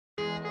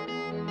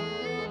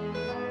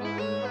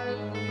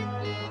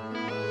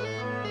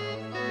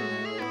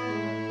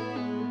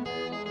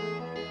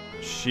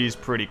she's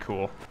pretty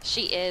cool.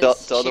 She is.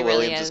 Zelda she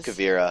Williams really is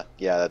Kavira.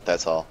 Yeah,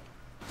 that's all.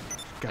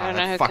 God, I don't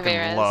know who fucking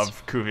Kuvira is.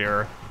 love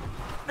Kuvira.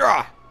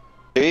 Ah!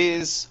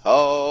 She's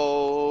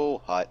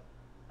oh hot.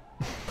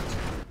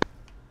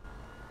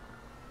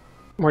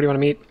 Where do you want to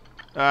meet?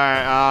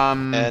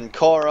 Alright, And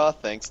Cora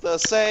thinks the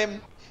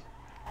same.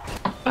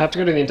 I have to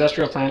go to the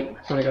industrial plant.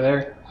 I want to go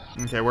there.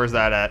 okay, where's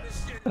that at?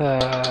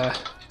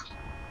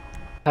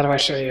 How do I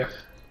show you?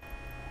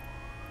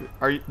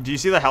 Do you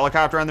see the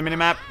helicopter on the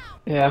minimap?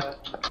 Yeah.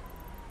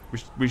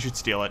 We should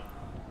steal it.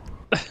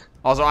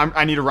 Also,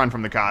 I need to run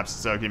from the cops,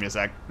 so give me a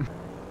sec.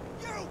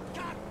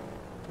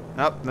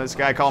 Oh, this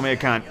guy called me a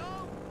cunt.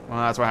 Well,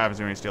 that's what happens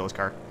when you steal his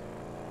car.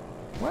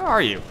 Where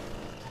are you?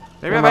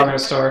 Maybe I'm in a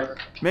store.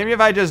 Maybe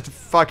if I just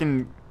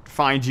fucking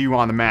find you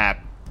on the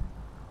map,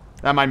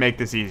 that might make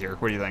this easier.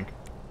 What do you think?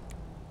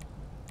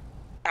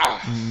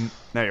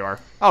 There you are.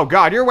 Oh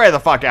god, you're way the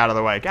fuck out of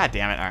the way. God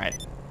damn it.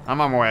 Alright. I'm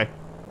on my way.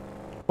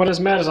 What is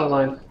Matt is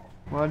online?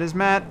 What is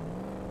Matt?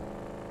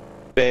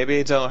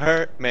 Baby, don't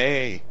hurt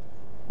me.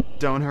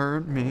 Don't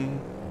hurt me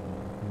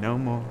no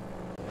more.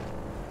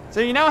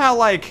 So you know how,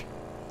 like,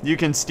 you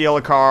can steal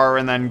a car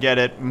and then get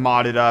it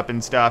modded up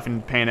and stuff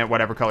and paint it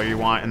whatever color you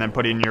want and then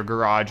put it in your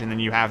garage and then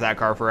you have that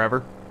car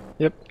forever?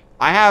 Yep.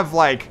 I have,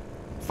 like,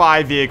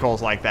 5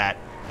 vehicles like that,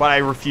 but I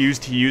refuse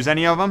to use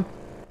any of them.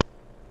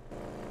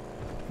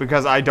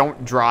 Because I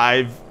don't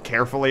drive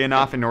carefully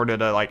enough in order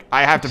to, like,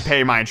 I have to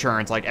pay my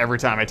insurance, like, every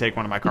time I take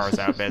one of my cars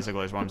out,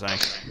 basically, is what I'm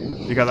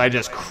saying. Because I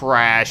just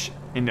crash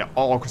into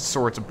all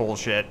sorts of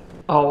bullshit.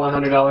 All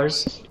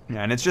 $100.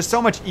 Yeah, and it's just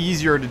so much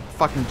easier to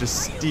fucking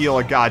just steal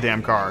a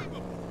goddamn car.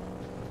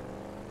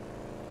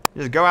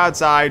 Just go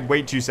outside,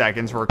 wait 2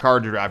 seconds for a car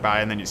to drive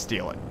by, and then you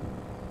steal it.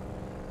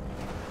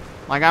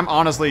 Like, I'm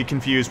honestly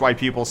confused why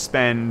people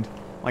spend,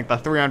 like, the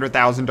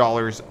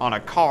 $300,000 on a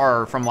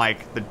car from,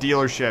 like, the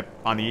dealership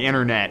on the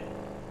internet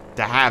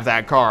to have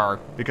that car,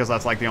 because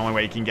that's, like, the only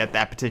way you can get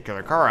that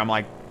particular car. I'm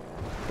like,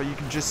 but you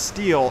can just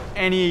steal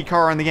any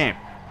car in the game.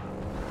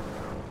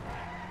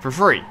 For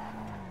free.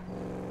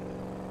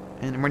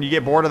 And when you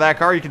get bored of that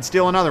car, you can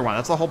steal another one.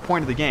 That's the whole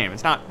point of the game.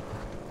 It's not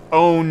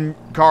own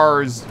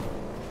cars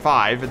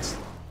 5. It's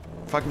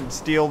fucking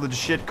steal the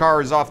shit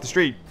cars off the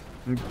street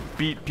and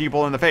beat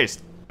people in the face.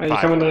 Are you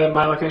 5. coming to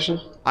my location?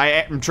 I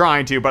am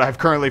trying to, but I've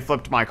currently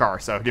flipped my car,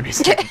 so give me a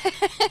second.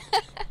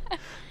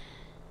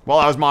 While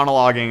I was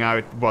monologuing,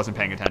 I wasn't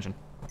paying attention.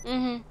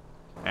 And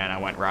I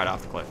went right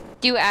off the cliff.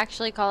 Do you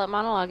actually call it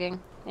monologuing?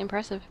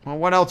 Impressive. Well,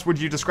 what else would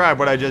you describe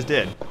what I just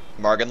did?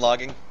 Margin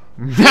logging.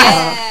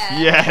 Yeah.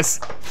 Yes.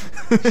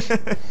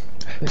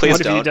 Please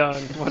What have you don't.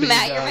 done? What have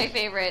Matt, you you're done? my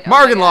favorite.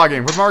 Margin Oh my God.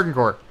 logging with Margin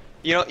Core.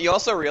 You know, you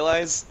also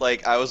realize,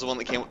 like, I was the one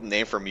that came up with the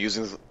name for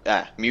Musings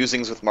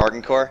with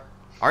Margin Core.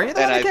 Are you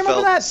the one that came up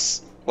with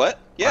that? What? Are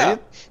Yeah. you?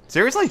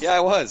 Seriously? Yeah, I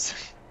was.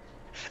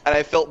 And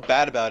I felt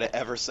bad about it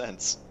ever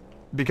since.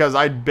 Because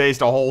I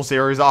based a whole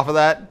series off of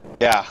that?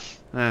 Yeah.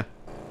 Eh.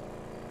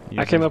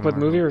 I came up with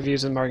movie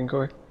reviews in Margin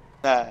Core.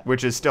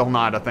 Which is still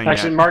not a thing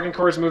Actually, yet. Margin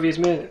Core's Movies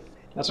Minute.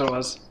 That's what it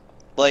was.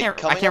 Like, I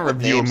coming can't up with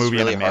review a names is movie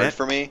in a really hard minute.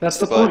 for me. That's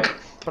the but point.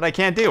 But I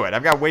can't do it.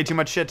 I've got way too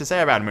much shit to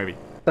say about a movie.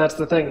 That's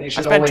the thing. You I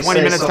should spent only 20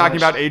 say minutes so talking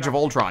much. about Age of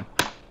Ultron.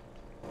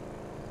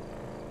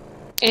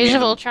 Age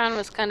of Ultron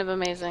was kind of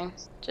amazing.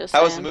 Just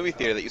How was the saying. movie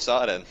theater that you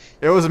saw it in?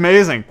 It was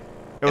amazing.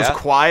 It was Yeah?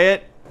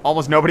 quiet.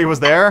 Almost nobody was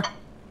there.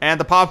 And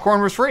the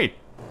popcorn was free.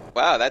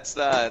 Wow, that's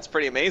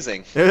pretty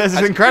amazing. This is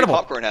How'd you get incredible.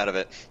 Free popcorn out of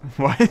it.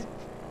 What?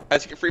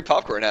 How'd you get free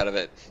popcorn out of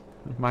it?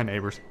 My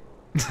neighbors.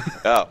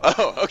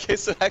 Oh, okay,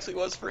 so it actually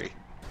was free.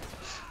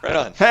 Right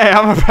on. Hey,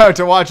 I'm about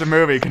to watch a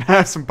movie. Can I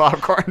have some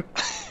popcorn?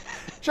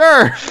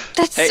 Sure.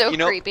 That's Hey, so you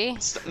know, creepy.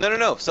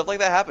 No. Stuff like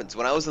that happens.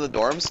 When I was in the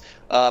dorms,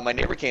 my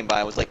neighbor came by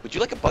and was like, "Would you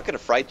like a bucket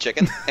of fried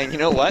chicken?" And you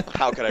know what?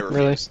 How could I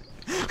refuse?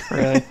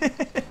 Really?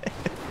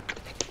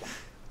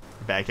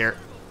 Back here.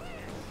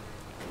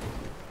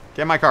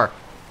 Get in my car.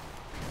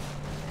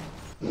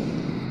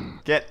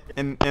 Get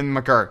in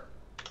my car.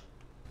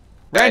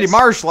 Randy Guys.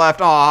 Marsh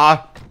left.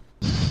 Aw.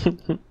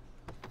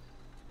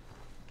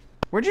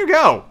 Where'd you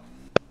go?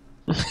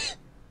 Did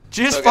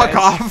you just So, fuck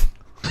guys. off?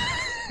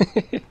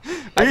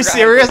 Are you forgot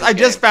serious? how to play I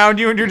this just game. found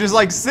you and you're just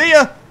like, see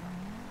ya.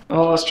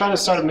 Well, I was trying to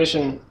start a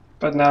mission,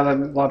 but now the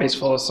lobby's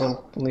full,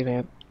 so I'm leaving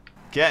it.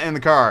 Get in the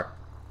car.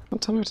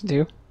 Don't tell me what to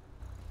do.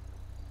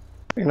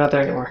 You're not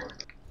there anymore.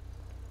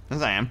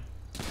 Yes, I am.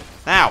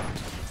 Ow.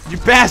 You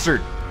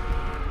bastard.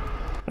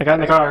 I got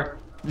in the car.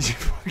 You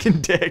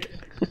fucking dick.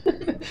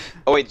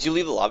 Oh wait, did you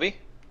leave the lobby?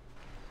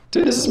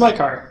 Dude, this is my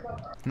car.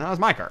 No, it's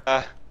my car.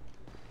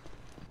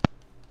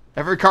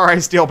 Every car I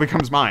steal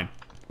becomes mine.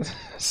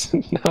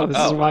 No, this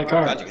is my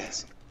car. Found you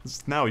guys.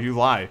 No, you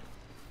lie.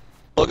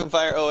 Logan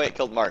Fire 08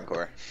 killed Martin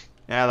Core.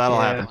 Yeah, that'll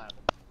Yeah. happen.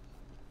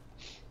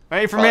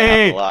 Wait for Probably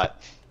happened me. a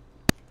lot.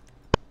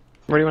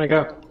 Where do you want to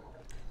go?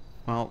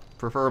 Well,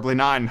 preferably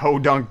not in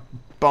Ho-Dunk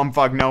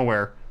bumfuck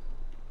nowhere.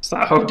 It's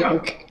not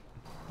Ho-Dunk.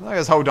 I think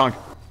it's Ho-Dunk.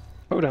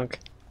 Ho-Dunk.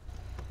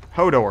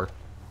 Hodor.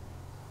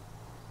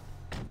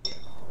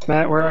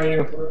 Matt, where are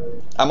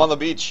you? I'm on the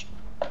beach.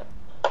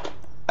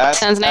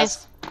 Sounds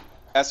nice.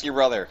 Ask your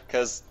brother,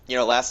 because, you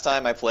know, last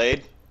time I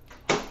played...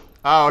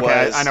 Oh,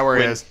 okay. I know where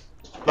he is.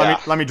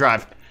 Let me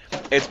drive.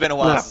 It's been a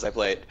while since I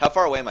played. How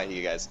far away am I to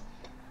you guys?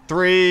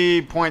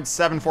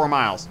 3.74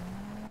 miles.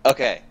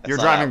 Okay. You're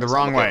driving the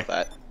wrong way.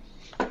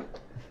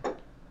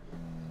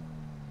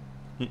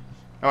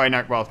 Oh, wait,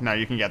 no. Well, no,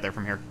 you can get there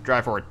from here.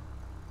 Drive forward.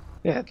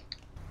 Yeah,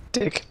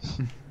 dick.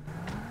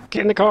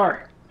 Get in the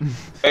car.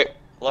 Hey,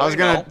 I was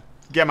gonna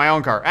get my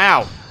own car.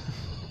 Ow!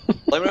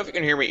 Let me know if you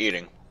can hear me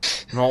eating.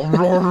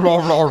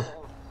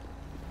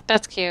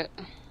 That's cute.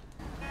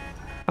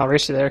 I'll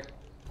race you there.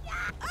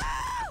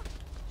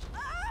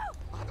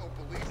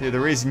 Dude, the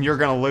reason you're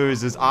gonna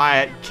lose is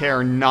I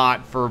care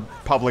not for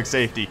public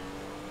safety.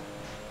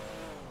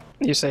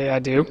 You say I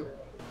do?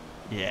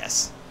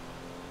 Yes.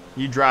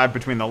 You drive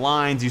between the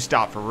lines, you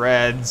stop for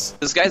reds.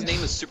 This guy's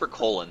name is Super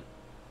Colon.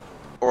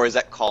 Or is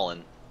that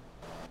Colin?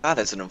 Ah,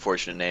 that's an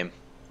unfortunate name.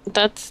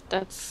 That's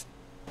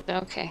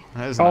okay.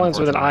 That is an Collins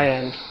with an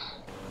unfortunate IN.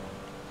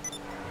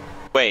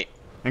 Wait.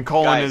 And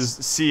colon Guys.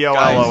 is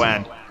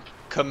C-O-L-O-N.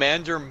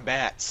 Commander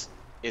Matt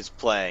is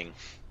playing.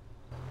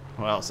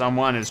 Well,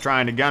 someone is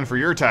trying to gun for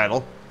your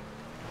title.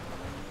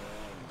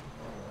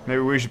 Maybe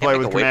we should Can't play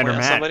make with a Commander waypoint on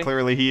Matt. somebody?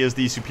 Clearly he is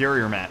the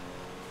superior Matt.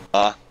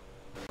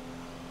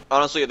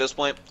 Honestly, at this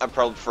point, I'd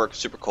probably prefer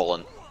Super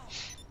Colon.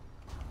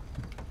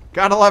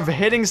 Gotta love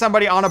hitting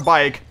somebody on a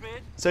bike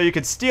so you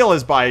could steal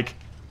his bike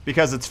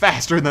because it's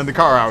faster than the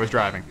car I was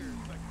driving.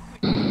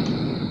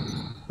 I'm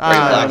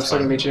That's still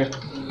fine. gonna beat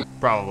you.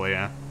 Probably,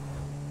 yeah.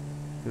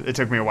 It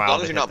took me a while As long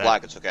to as hit you're not that.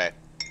 black, it's okay.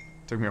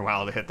 Took me a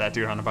while to hit that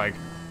dude on a bike.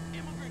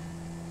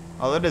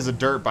 Oh, that is a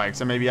dirt bike,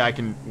 so maybe I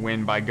can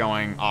win by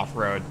going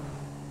off-road.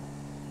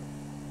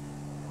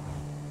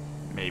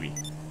 Maybe.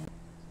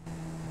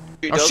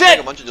 She Oh, does shit! make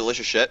a bunch of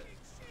delicious shit.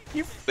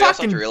 You But you also have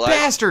fucking to realize,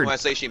 bastard! when I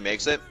say she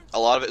makes it, a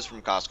lot of it is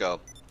from Costco.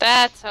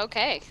 That's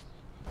okay.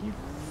 You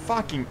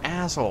fucking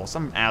asshole.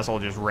 Some asshole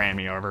just ran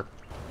me over.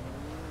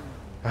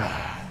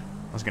 I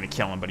was gonna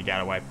kill him, but he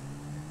got away.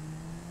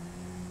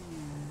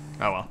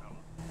 Oh well.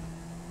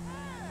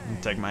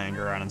 I'll take my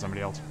anger out on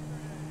somebody else.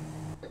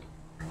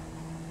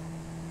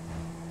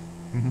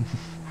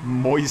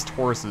 Moist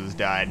horses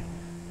died.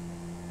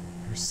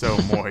 They're so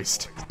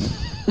moist.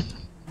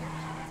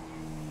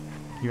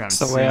 You haven't That's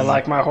the way I seen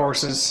like my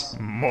horses.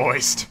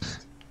 moist.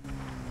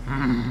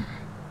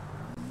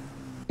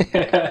 Do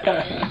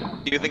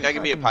you think I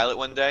can be a pilot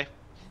one day?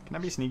 Can I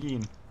be sneaky?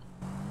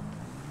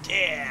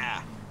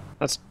 Yeah.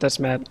 That's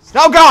mad.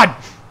 Oh God!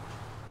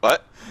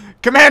 What?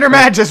 Commander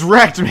Matt just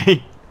wrecked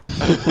me.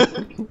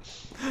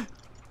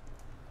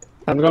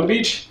 I'm going to the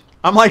beach.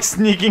 I'm like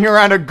sneaking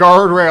around a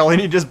guardrail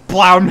and he just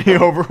plowed me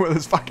over with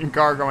his fucking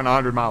car going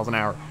 100 miles an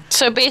hour.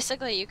 So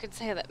basically, you could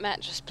say that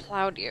Matt just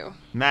plowed you.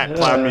 Matt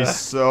plowed me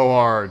so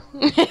hard.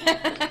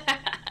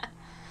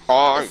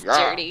 Oh, It's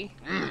dirty.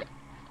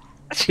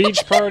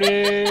 Beach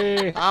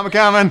party. I'm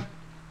coming.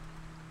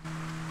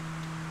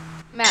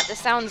 Matt, the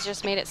sounds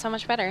just made it so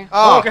much better.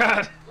 Oh, Oh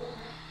God.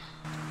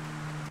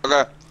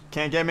 Okay,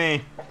 can't get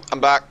me. I'm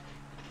back.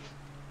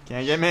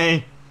 Can't get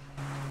me.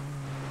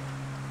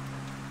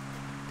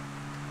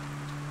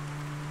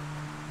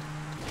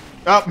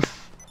 Oh.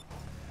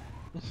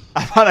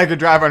 I thought I could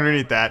drive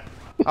underneath that.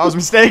 I was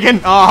mistaken.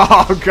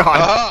 Oh, God.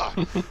 Ah!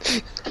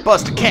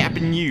 Bust a cap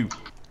in you.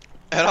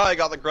 And I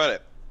got the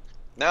credit.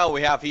 Now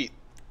we have heat.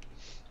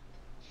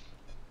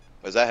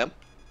 Was that him?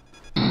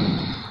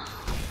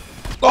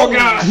 Oh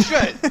God.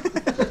 Shit!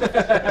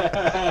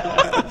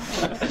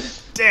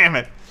 Damn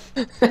it.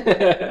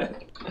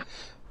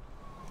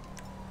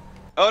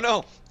 Oh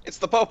no! It's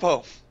the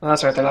Popo! Oh,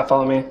 that's right, they're not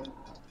following me.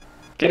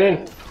 Get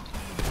in.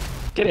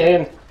 Get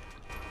in.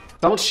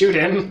 Don't shoot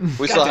him.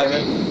 We God still damn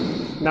have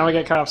it. Now we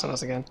get cops on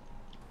us again.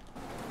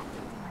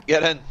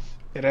 Get in.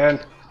 Get in.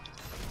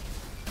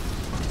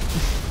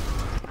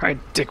 Alright,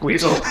 Dick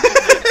Weasel.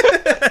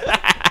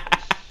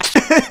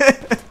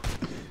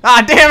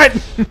 Ah, damn it!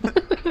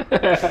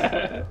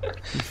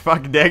 You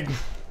fucking dick.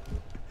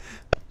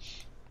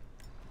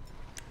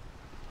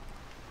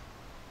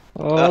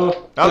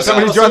 Oh, Oh,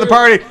 somebody's joined the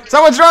party!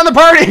 Someone's joined the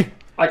party!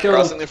 I killed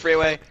Crossing him. the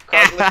freeway.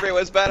 Crossing the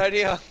freeway is a bad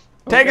idea.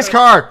 Take his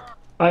car!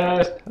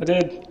 I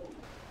did.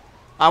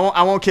 I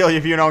won't kill you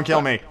if you don't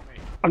kill me.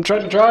 I'm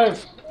trying to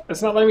drive.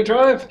 It's not letting me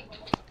drive.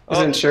 Is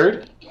it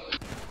insured?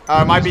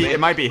 It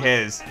might be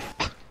his.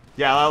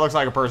 Yeah, that looks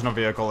like a personal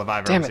vehicle if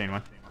I've Damn ever it. seen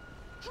one.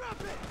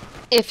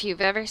 If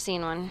you've ever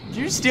seen one. Did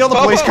you steal the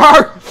police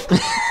car?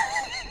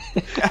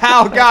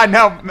 Oh God,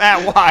 no,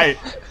 Matt, why?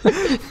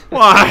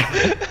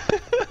 Why?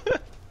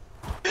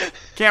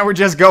 Can't we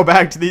just go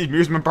back to the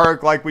amusement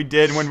park like we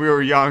did when we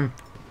were young?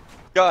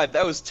 God,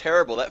 that was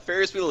terrible. That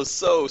Ferris wheel is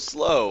so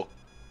slow.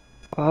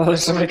 Oh,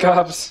 there's so many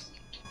cops.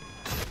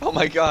 Oh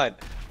my god.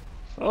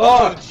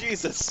 Oh, Oh,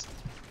 Jesus.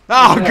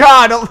 Oh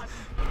God!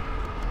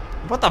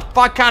 What the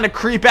fuck kind of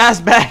creep ass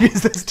bag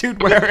is this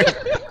dude wearing?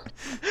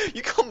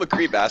 You call him a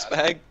creep ass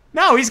bag?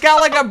 No, he's got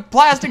like a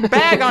plastic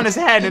bag on his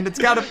head and it's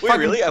got a Wait, fucking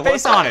really? I want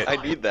face on that. it.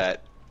 I need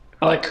that.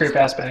 I like creep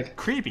ass bag.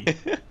 Creepy.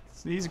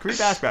 He's a creep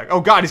ass bag. Oh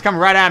God, he's coming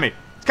right at me.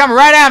 He's coming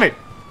right at me.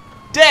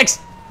 Dicks!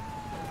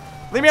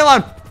 Leave me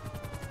alone.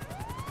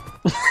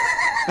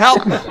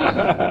 Help.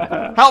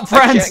 Help, I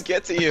friends. can't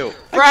get to you.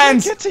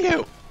 Friends. I can't get to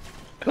you.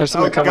 There's Oh,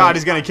 something coming. God,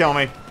 he's going to kill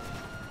me.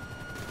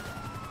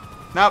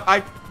 Nope,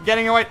 I'm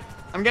getting away.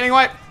 I'm getting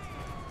away.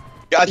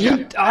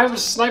 Gotcha. I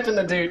was sniping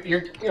the dude.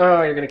 You're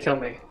gonna kill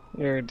me.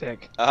 You're a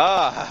dick.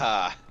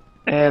 Ah.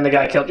 And the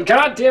guy killed you.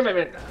 God damn it,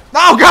 man.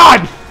 Oh,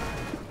 God.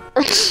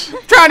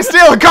 Trying to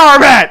steal the car,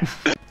 Matt.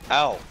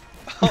 Ow.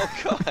 Oh,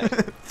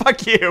 God.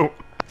 Fuck you.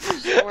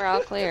 We're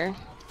all clear.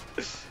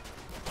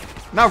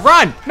 No,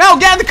 run. No,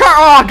 get in the car.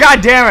 Oh,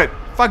 God damn it.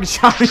 Fucking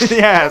shot me in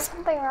the ass.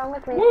 Something wrong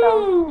with me,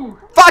 Woo!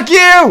 Fuck you.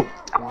 I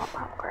want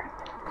popcorn.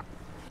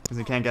 Because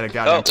he can't get a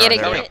goddamn Oh, car. Get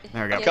it, There we get go. it.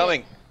 There we go. I'm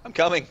coming. I'm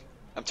coming.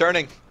 I'm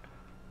turning.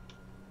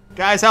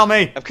 Guys, help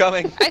me. I'm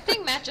coming. I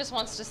think Matt just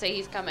wants to say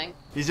he's coming.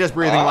 He's just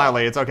breathing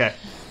loudly. It's okay.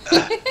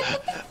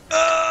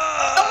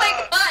 Oh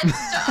my god,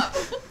 stop!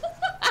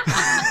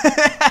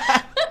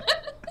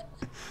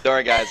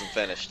 Sorry, guys. I'm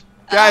finished.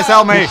 Guys,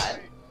 help me.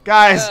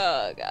 Guys,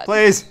 Oh god.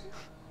 please.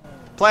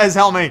 Please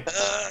help me.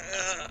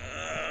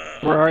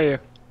 Where are you?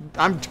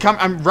 I'm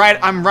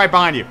right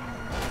behind you.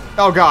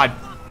 Oh, God.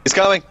 He's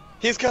coming.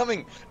 He's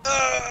coming.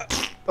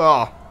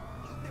 Oh.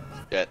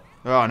 Shit.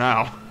 Oh,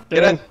 no.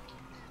 Get in.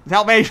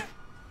 Help me.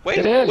 Wait.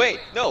 Get in. Wait.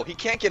 No, he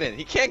can't get in.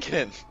 He can't get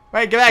in.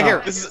 Wait, get back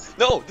here. This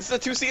is a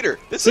two-seater.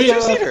 This See is a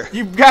ya. two-seater.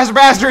 You guys are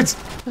bastards.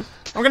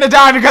 I'm gonna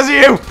die because of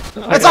you.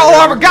 It's all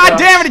over. God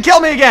damn it, he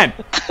killed me again.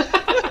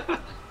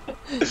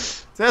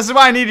 So this is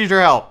why I needed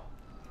your help.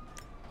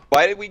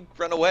 Why did we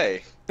run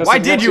away? Why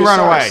did you run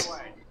away?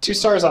 2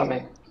 stars on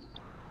me.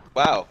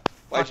 Wow.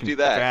 Why'd you do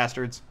that?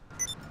 Bastards.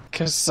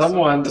 Because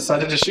someone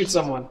decided to shoot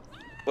someone.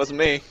 Wasn't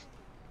me.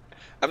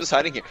 I'm just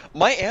hiding here.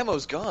 My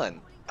ammo's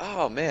gone.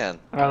 Oh man.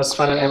 Alright, let's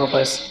find an ammo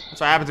place.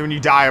 That's what happens when you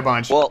die a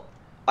bunch. Well,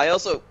 I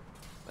also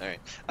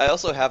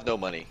have no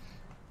money.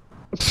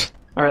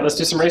 Alright, let's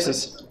do some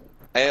races.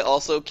 I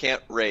also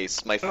can't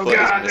race. My Oh foot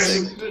god, is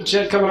there's missing. a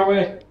jet coming our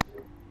way.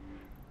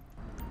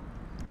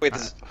 Wait,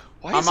 this is,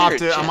 why I'm is there off a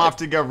to jet? I'm off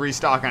to go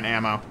restock on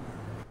ammo.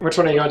 Which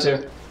one are you going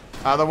to?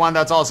 The one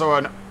that's also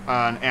an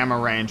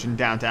ammo range in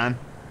downtown.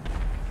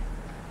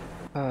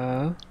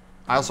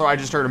 I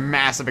just heard a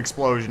massive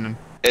explosion.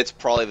 It's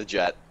probably the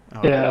jet.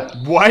 Oh, Yeah.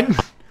 What?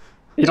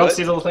 You don't What?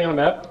 see the little thing on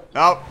the map?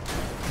 Oh.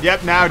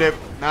 Yep. Now I do.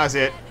 Now I see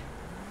it.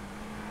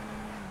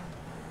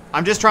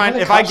 I'm just trying. Why are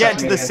the If I cops get after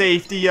to me the again?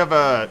 safety of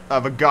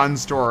a gun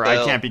store, I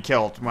Phil. can't be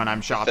killed when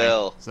I'm shopping.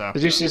 Phil. So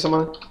Did you see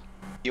someone?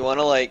 You want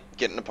to like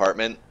get an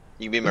apartment?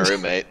 You can be my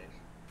roommate.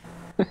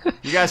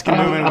 you guys I can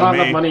don't, move in I don't with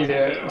have me. money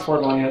to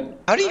afford one yet.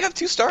 How do you have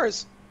 2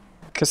 stars?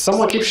 Because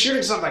someone keeps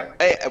shooting something.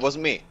 Hey, it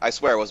wasn't me. I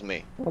swear it wasn't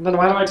me. Well, then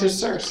why do I have 2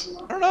 stars?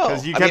 I don't know.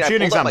 'Cause you I kept mean,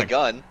 shooting I pulled out my something.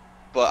 gun,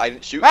 but I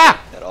didn't shoot Ah!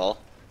 at all.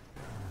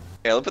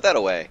 Here, let's put that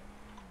away.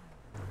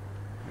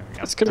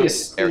 This could be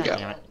There we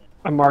go.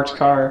 a marked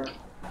car.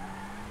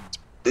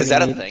 Is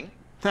that a neat. thing?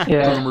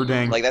 Yeah. Boomer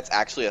ding. Like that's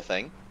actually a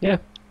thing? Yeah.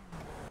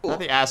 Is that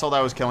the asshole that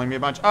was killing me a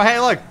bunch? Oh, hey,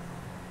 look.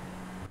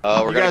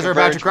 Oh, we're You gonna guys are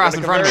about to converge, cross we're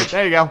in gonna front of me. converge.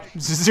 There you go.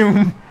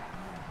 Zoom.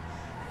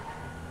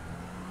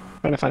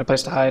 Trying to find a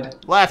place to hide.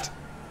 Left.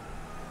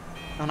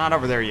 No, not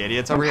over there, you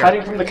idiots. I'm Over here.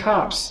 hiding from the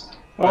cops.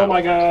 Oh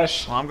my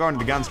gosh. Well, I'm going to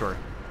the gun store.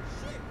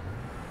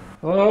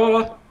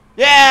 Oh.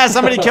 Yeah,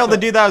 somebody killed the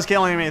dude that was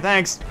killing me.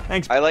 Thanks.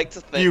 Thanks. I like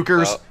to think.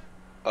 Bukers.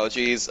 Oh,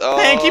 jeez. Oh.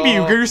 Thank you,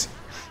 Bukers.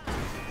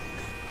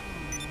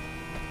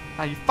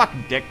 Oh, you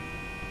fucking dick.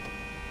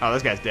 Oh,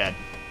 this guy's dead.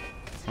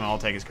 I'll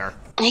take his car.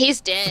 He's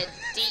dead.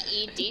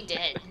 D-E-D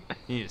dead.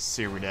 He is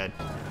super dead.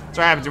 That's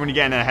what happens when you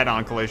get in a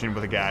head-on collision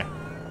with a guy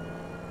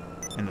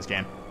in this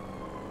game.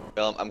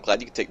 Well, I'm glad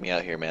you could take me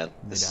out here, man.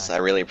 die. I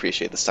really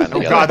appreciate this time Oh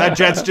together. god, that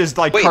jet's just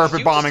like Wait, carpet did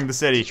you bombing just-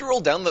 the city. Did you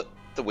roll down the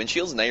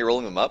windshields and now you're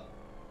rolling them up?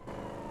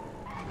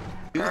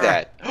 Do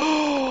that.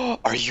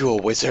 Are you a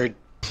wizard?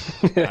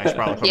 I should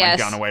probably put Yes.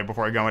 my gun away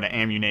before I go into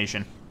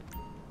ammunition.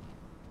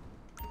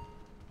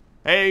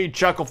 Hey,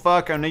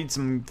 chucklefuck, I need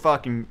some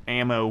fucking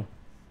ammo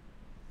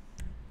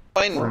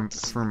Fine.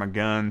 for my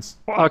guns.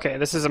 Okay,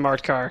 this is a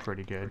marked car.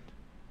 Pretty good.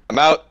 I'm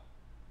out.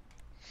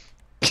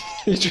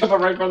 You drove up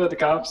right in front of the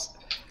cops.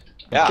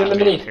 Yeah. Get in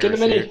the mini. Get in the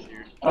Parachute.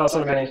 mini. Oh, it's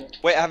not a mini.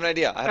 Wait, I have an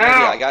idea. I have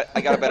an idea.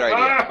 I got a better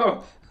idea.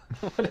 Oh!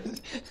 What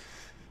is...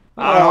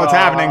 I don't know what's Aw.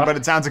 happening, but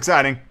it sounds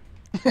exciting.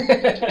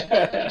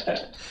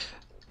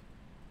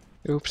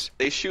 Oops.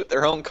 They shoot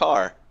their own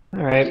car.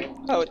 Alright.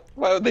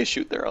 Why would they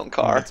shoot their own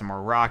car? Get some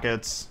more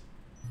rockets.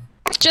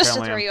 Just to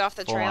Apparently throw I'm you off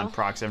the full on trail.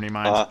 proximity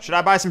mines. Should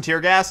I buy some tear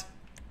gas?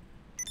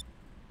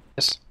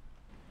 Yes.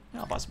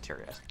 Yeah, I'll buy some tear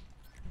gas.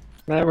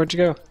 Matt, where'd you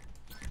go?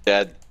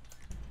 Dead.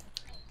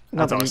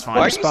 That's always fun.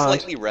 Why are you Spawned.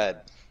 slightly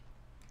red?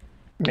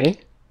 Me?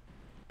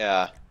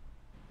 Yeah.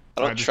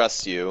 I don't just-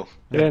 trust you.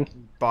 Get in.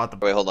 Bought the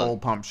Wait, hold on. full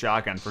pump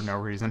shotgun for no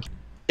reason.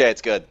 Yeah,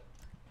 it's good.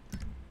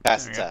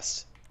 Pass the There you go.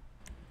 test.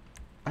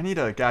 I need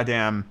a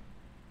goddamn...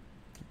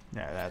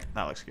 Yeah,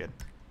 that looks good.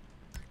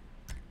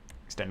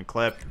 Extended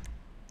clip.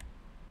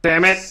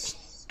 Damn it!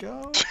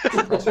 Go.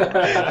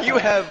 You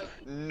have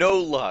no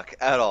luck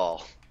at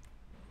all.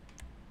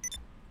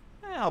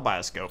 I'll buy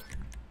a scope.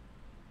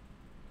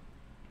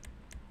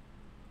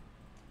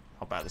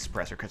 buy the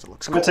suppressor because it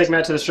looks I'm cool. gonna take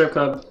Matt to the strip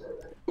club.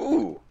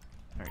 Ooh.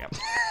 There we go.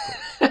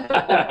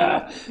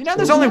 You know,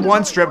 there's only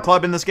one strip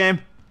club in this game.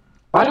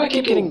 Why do I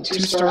keep getting 2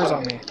 stars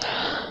on me?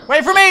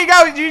 Wait for me!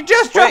 Go! You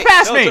just drove Wait,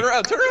 past no, me! turn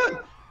around, turn around.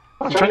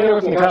 I'm trying to get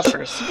away from the cops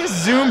first.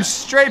 Just zoomed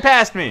straight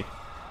past me.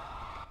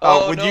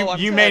 Oh, would no, I'm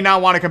you may dead.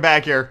 not want to come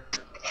back here.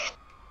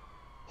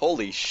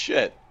 Holy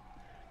shit.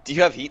 Do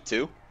you have heat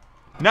too?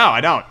 No,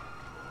 I don't.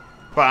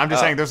 But I'm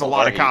just saying there's a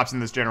lot of alrighty. cops in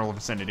this general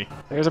vicinity.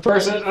 There's a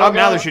person. Oh,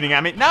 now they're shooting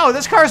at me. No,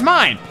 this car's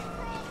mine!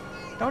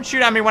 Don't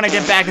shoot at me when I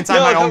get back inside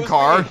No, my that own was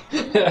car.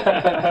 me.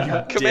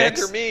 Commander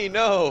Dicks. me,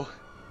 no.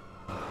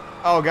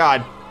 Oh,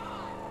 God.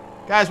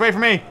 Guys, wait for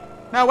me.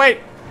 No, wait.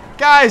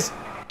 Guys!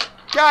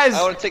 Guys!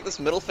 I want to take this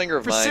middle finger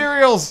of For mine,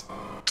 cereals!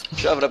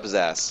 shove it up his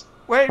ass.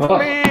 Wait for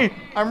me!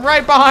 I'm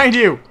right behind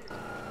you!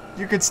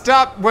 You could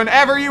stop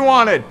whenever you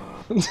wanted.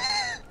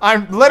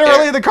 I'm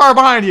literally There. the car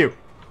behind you.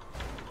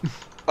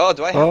 Oh,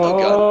 do I have no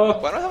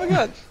gun? Why don't I have a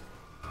gun?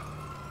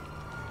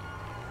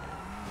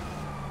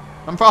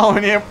 I'm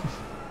following you.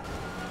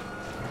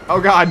 Oh,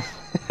 God.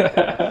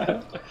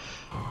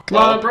 Come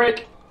on,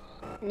 break.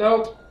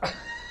 Nope.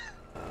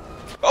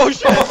 Oh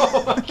shit!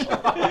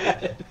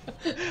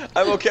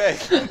 I'm okay.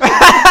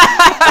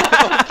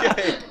 I'm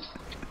okay.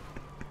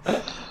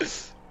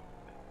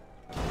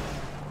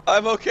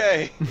 I'm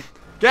okay.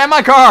 Get in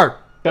my car.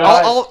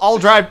 God. I'll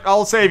drive.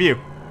 I'll save you.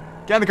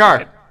 Get in the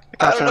car.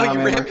 I don't know, you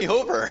on ran me. me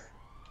over.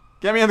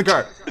 Get me in the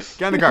car.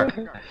 Get in the car.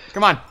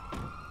 Come on. Hey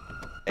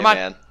Come on.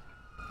 man.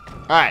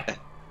 All right.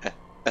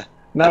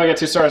 Now I got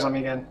 2 stars on me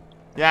again.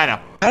 Yeah, I know.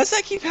 How does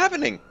that keep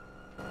happening?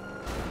 All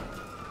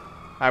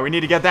right, we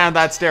need to get down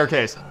that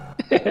staircase.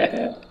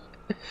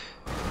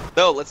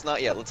 No, let's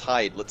not yet. Let's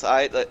hide. Let's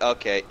hide.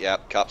 Okay, yeah,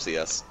 cops see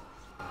us.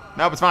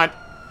 Nope, it's fine.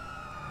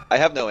 I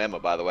have no ammo,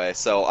 by the way,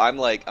 so I'm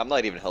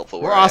not even helpful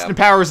We're where I Austin am.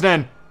 Powers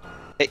then.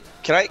 Hey,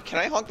 can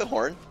I honk the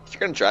horn? If you're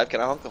gonna drive, can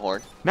I honk the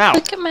horn? Now.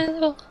 Look at my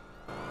little.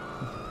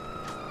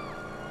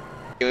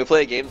 Can we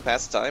play a game to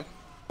pass the time?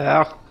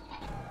 Ow.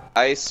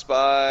 I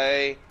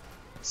spy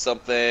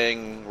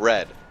something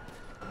red.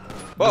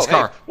 Whoa, This hey.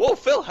 car. Whoa,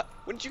 Phil,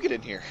 when did you get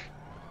in here?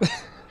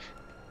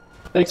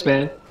 Thanks,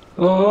 man.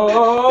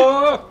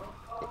 Oh!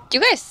 You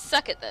guys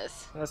suck at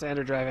this. That's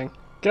Andrew driving.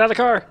 Get out of the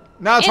car.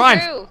 No, it's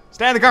Andrew. fine.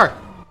 Stay in the car.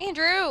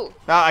 Andrew!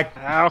 No, I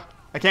Ow.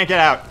 can't get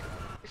out.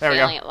 There we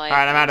go. failing at All life.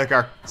 right, I'm out of the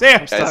car. See ya.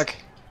 I'm stuck.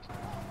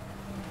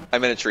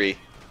 I'm in a tree.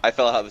 I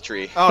fell out of the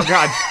tree. Oh,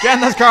 God. Get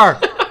in this car.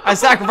 I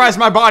sacrificed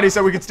my body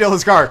so we could steal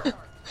this car.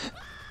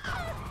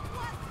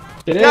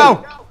 Get in.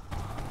 Go.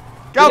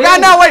 Go, Get God,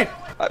 in. no, wait.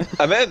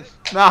 I'm in.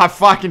 Nah,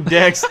 fucking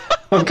dicks.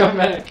 I'm coming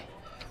back.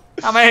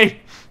 How many?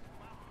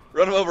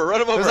 Run him over,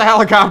 run him over. There's a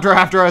helicopter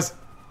after us.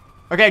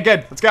 Okay,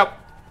 good. Let's go.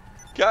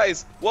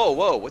 Guys, whoa,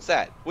 whoa, what's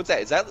that? What's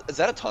that? Is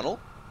that a tunnel?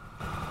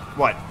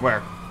 What?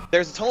 Where?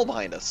 There's a tunnel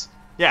behind us.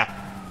 Yeah.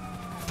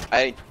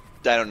 I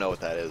don't know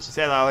what that is.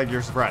 Say that like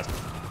you're surprised.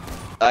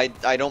 I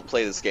don't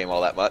play this game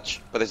all that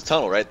much, but there's a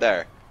tunnel right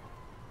there.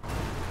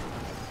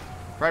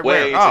 Right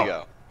Way where? Oh. to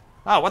go.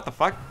 Oh, what the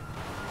fuck?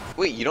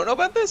 Wait, you don't know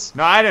about this?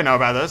 No, I didn't know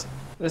about this.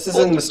 This is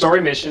in the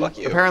story mission. Fuck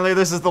you. Apparently,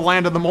 this is the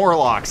land of the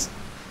Morlocks.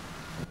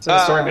 It's in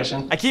the story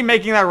mission. I keep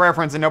making that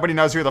reference, and nobody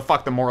knows who the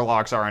fuck the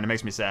Morlocks are, and it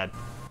makes me sad.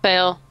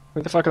 Fail.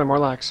 Who the fuck are the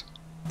Morlocks?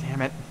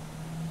 Damn it.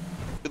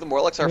 Who the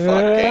Morlocks are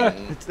Yeah.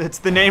 fucking. It's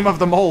the name of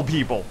the mole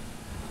people.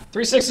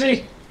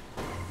 360.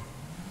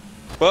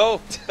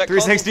 Whoa, that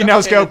 360 console's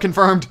no scope complicated.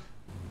 confirmed.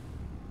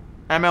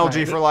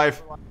 MLG for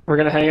life. We're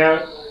gonna hang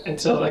out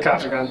until the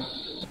cops are gone.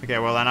 Okay,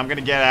 well then I'm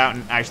gonna get out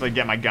and actually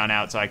get my gun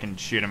out so I can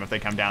shoot them if they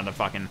come down the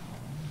fucking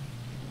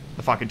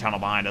tunnel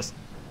behind us.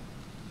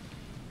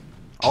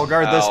 I'll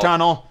guard this Ow.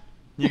 tunnel.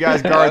 You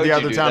guys Why guard would the you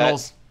other do that?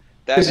 tunnels.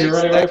 Because you're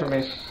running away from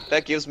me.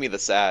 That gives me the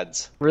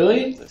sads.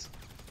 Really?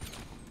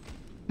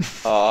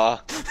 I've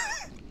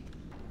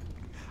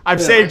Yeah.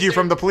 saved you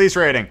from the police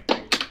raiding.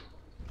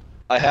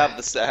 I have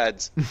the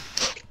sads.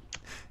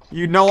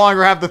 You no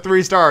longer have the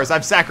 3 stars.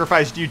 I've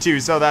sacrificed you 2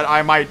 so that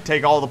I might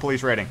take all the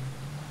police raiding.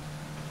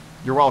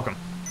 You're welcome.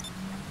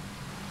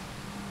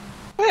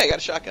 Hey, I got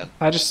a shotgun.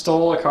 I just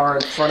stole a car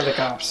in front of the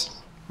cops.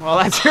 Well,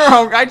 that's your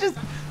own. I just.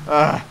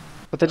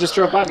 But they just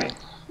drove by me.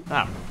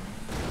 Oh.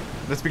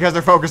 That's because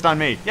they're focused on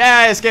me. Yeah,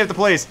 I escaped the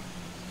police.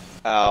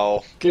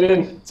 Ow. Get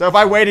in. So if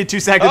I waited 2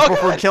 seconds Oh,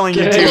 before God. killing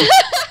you Get in.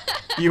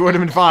 2, you would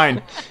have been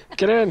fine.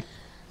 Get in.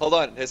 Hold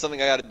on, there's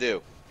something I gotta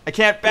do. I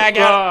can't back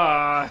out.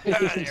 Ah, there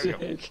we go.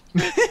 Jake.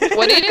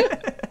 What do you do?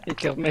 He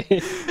killed me.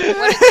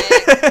 What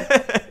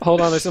a dick.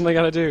 Hold on, there's something I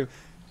gotta do.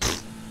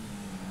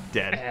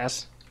 Dead.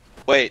 Ass.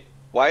 Wait,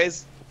 why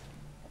is...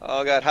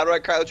 Oh god, how do I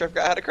crouch? I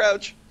forgot how to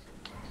crouch.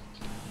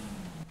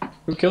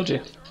 Who killed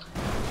you?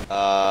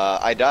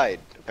 I died,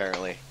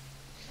 apparently.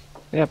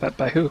 Yeah, but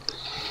by who?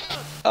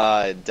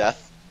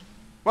 Death.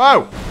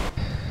 Whoa!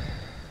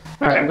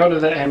 Alright, I'm going to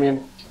the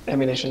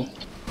ammunition.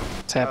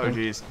 It's Oh happening.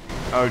 jeez.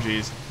 Oh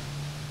jeez.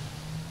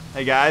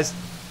 Hey guys,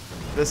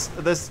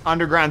 this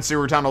underground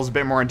sewer tunnel's a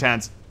bit more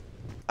intense.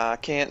 I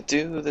can't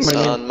do this What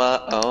do you on my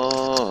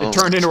own. It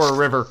turned into a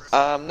river.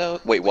 No...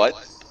 Wait, what?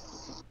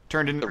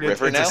 Turned into The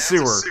river it's now? a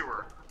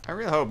sewer. I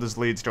really hope this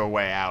leads to a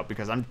way out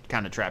because I'm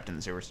kind of trapped in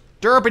the sewers.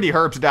 Derpity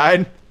herps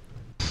died.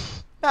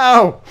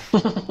 No.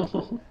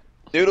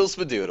 Noodles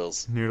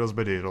badoodles. Noodles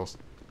badoodles.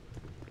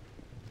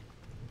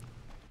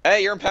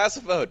 Hey, you're in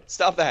passive mode.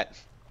 Stop that.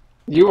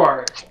 You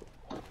are.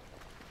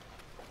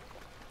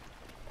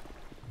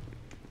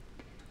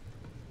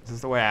 Is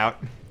this the way out?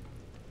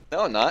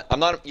 No, I'm not. I'm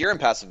not. You're in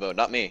passive mode,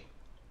 not me.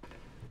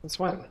 That's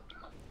fine.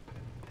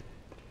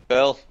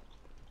 Phil.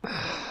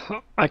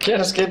 I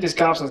can't escape these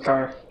cops in the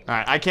car.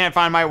 Alright, I can't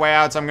find my way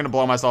out, so I'm gonna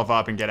blow myself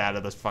up and get out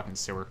of this fucking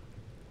sewer.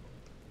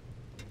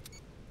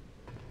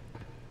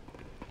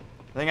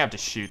 I think I have to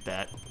shoot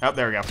that. Oh,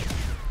 there we go.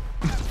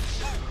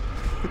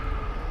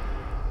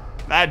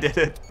 That did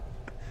it.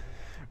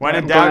 When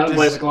in doubt,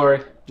 Blaze of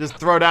glory. just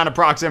throw down a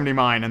proximity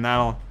mine, and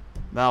that'll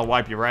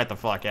wipe you right the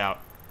fuck out.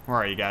 Where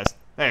are you guys?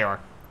 There you are.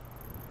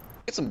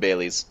 Get some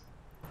Baileys.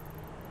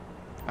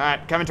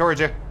 Alright, coming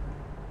towards you.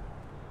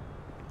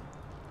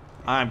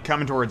 I'm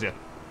coming towards you.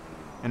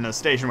 In the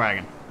station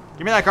wagon.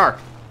 Give me that car.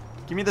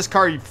 Give me this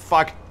car, you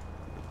fuck.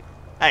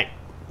 Hey.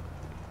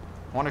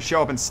 I want to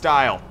show up in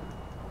style.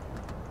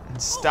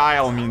 And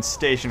style means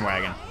station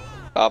wagon.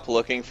 Stop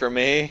looking for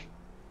me.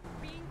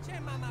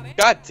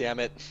 God damn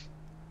it.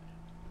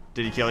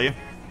 Did he kill you?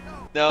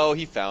 No,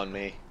 he found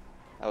me.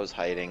 I was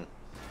hiding.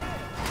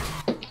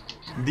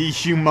 The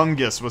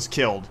humongous was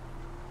killed.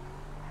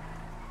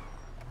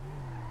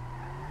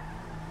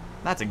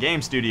 That's a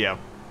game studio.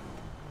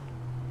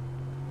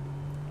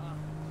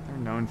 They're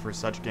known for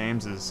such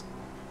games as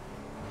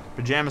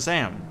Pajama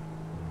Sam.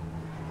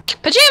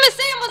 Pajama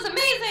Sam was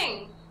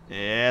amazing!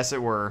 Yes,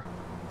 it were.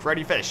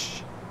 Freddy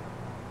Fish.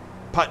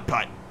 Putt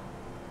Putt.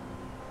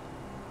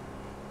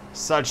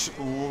 Such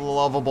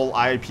lovable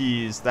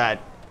IPs that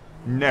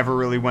never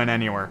really went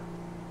anywhere.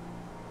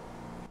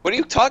 What are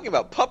you talking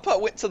about? Putt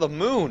Putt went to the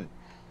moon.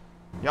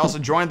 He also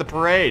joined the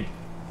parade.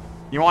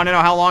 You want to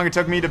know how long it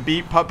took me to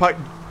beat Putt Putt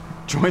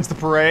Joins the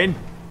Parade?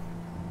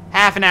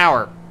 Half an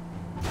hour.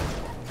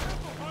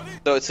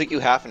 So it took you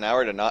half an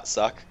hour to not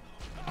suck?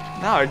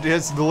 No, it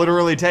just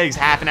literally takes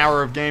half an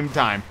hour of game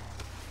time.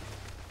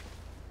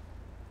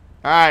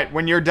 Alright,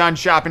 when you're done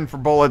shopping for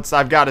bullets,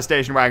 I've got a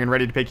station wagon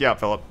ready to pick you up,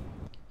 Philip.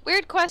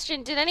 Weird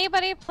question. Did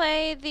anybody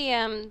play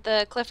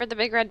the Clifford the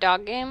Big Red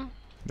Dog game?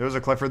 There was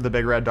a Clifford the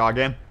Big Red Dog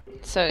game?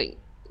 So,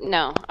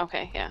 no.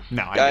 Okay, yeah.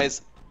 No, I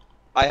Guys,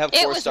 I have 4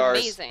 It was stars.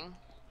 amazing.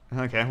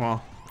 didn't. Okay,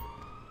 well,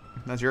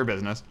 that's your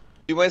business.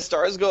 Do my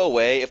stars go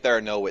away if there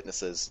are no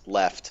witnesses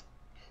left?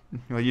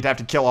 Well, you'd have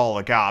to kill all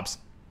the cops.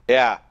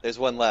 Yeah, there's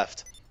one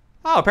left.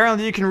 Oh,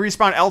 apparently you can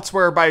respawn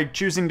elsewhere by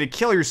choosing to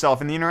kill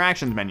yourself in the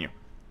interactions menu.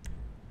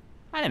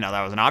 I didn't know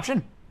that was an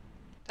option.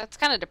 That's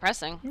kind of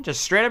depressing. You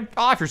just straight up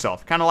off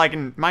yourself. Kind of like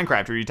in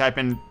Minecraft where you type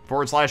in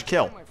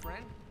 /kill.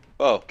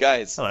 Oh,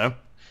 guys. Hello.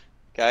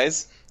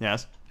 Guys,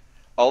 Yes.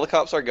 all the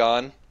cops are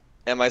gone,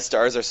 and my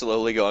stars are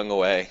slowly going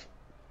away.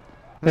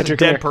 There's a Andrew,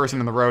 come dead here. person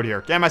in the road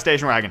here. Get in my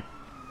station wagon.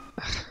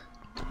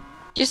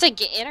 You say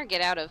get in or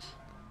get out of?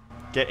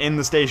 Get in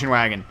the station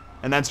wagon.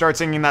 And then start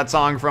singing that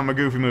song from a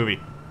Goofy movie.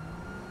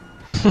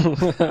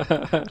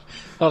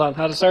 Hold on,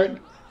 how to start?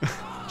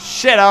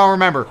 Shit, I don't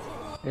remember.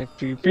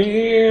 If you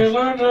feel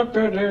Bum,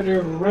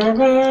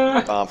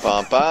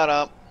 bum,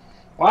 ba-dum.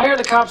 Why are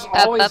the cops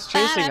always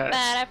chasing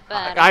us?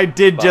 I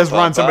did just Ba,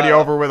 ba, run somebody ba.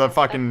 over with a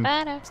fucking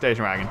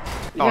station wagon.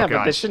 Yeah, Oh but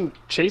god. they shouldn't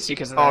chase you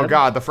because of Oh that.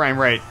 god, the frame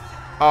rate.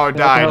 Oh, it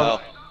died. Oh,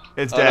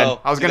 It's Oh, dead.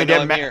 no. I was Do gonna they know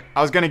get I'm Matt. here?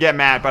 I was gonna get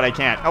Matt, but I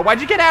can't. Oh, why'd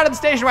you get out of the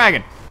station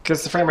wagon?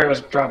 Because the frame rate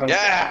was dropping.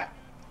 yeah!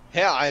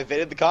 Yeah, I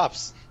evaded the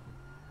cops.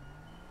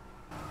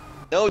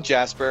 No,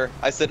 Jasper.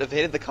 I said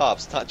evaded the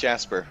cops, not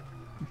Jasper.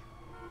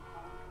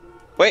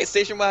 Wait,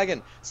 station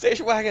wagon!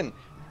 Station wagon!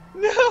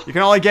 No! You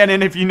can only get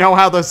in if you know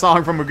how the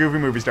song from a Goofy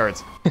movie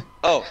starts.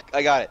 Oh,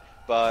 I got it.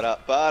 Ba-da,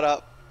 ba-da.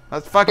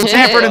 That's fucking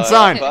Sanford and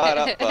Son.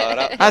 Ba-da,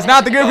 ba-da. That's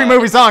not the Goofy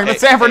movie song. That's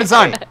Sanford and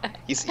Son.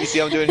 You see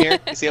what I'm doing here?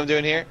 You see what I'm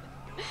doing here?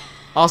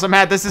 Also,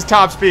 Matt, this is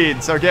top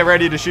speed, so get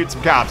ready to shoot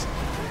some cops.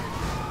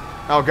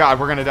 Oh god,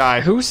 we're gonna die.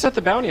 Who set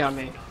the bounty on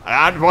me?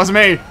 That wasn't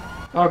me.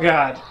 Oh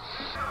god.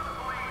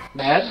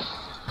 Mad?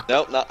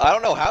 Nope, no, I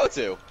don't know how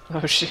to.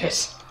 Oh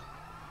shit.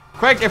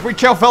 Quick, if we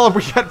kill Philip,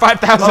 we get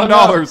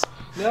 $5,000.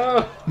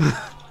 No!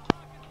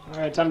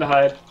 Alright, time to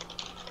hide.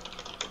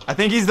 I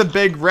think he's the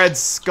big red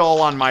skull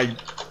on my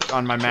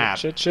map.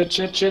 Shit.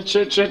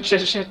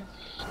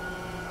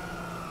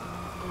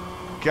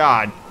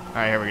 God. All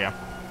right, here we go.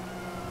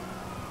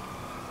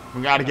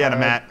 We gotta get him,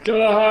 Matt.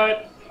 Gotta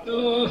hide.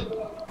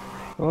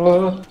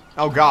 Oh.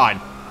 Oh God,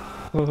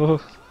 Oh.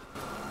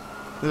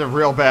 this is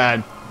real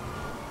bad.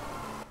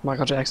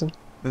 Michael Jackson.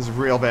 This is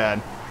real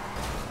bad.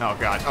 Oh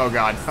God. Oh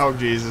God. Oh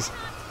Jesus.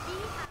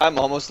 I'm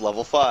almost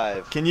level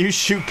 5. Can you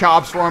shoot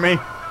cops for me?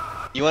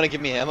 You want to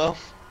give me ammo?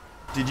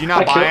 Did you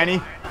not I buy killed-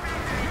 any?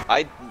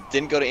 I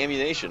didn't go to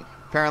ammunition.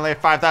 Apparently, a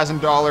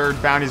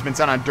 $5,000 bounty's been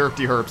sent on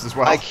Derpty Herps as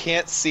well. I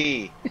can't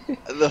see.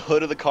 The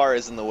hood of the car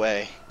is in the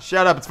way.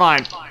 Shut up. It's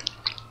fine.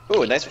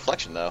 Ooh, a nice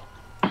reflection though.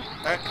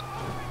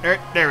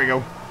 There we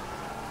go.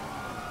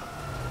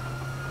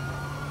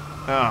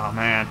 Oh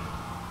man.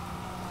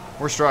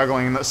 We're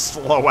struggling in this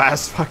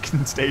slow-ass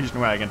fucking station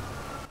wagon.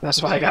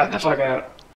 That's why I got the fuck out.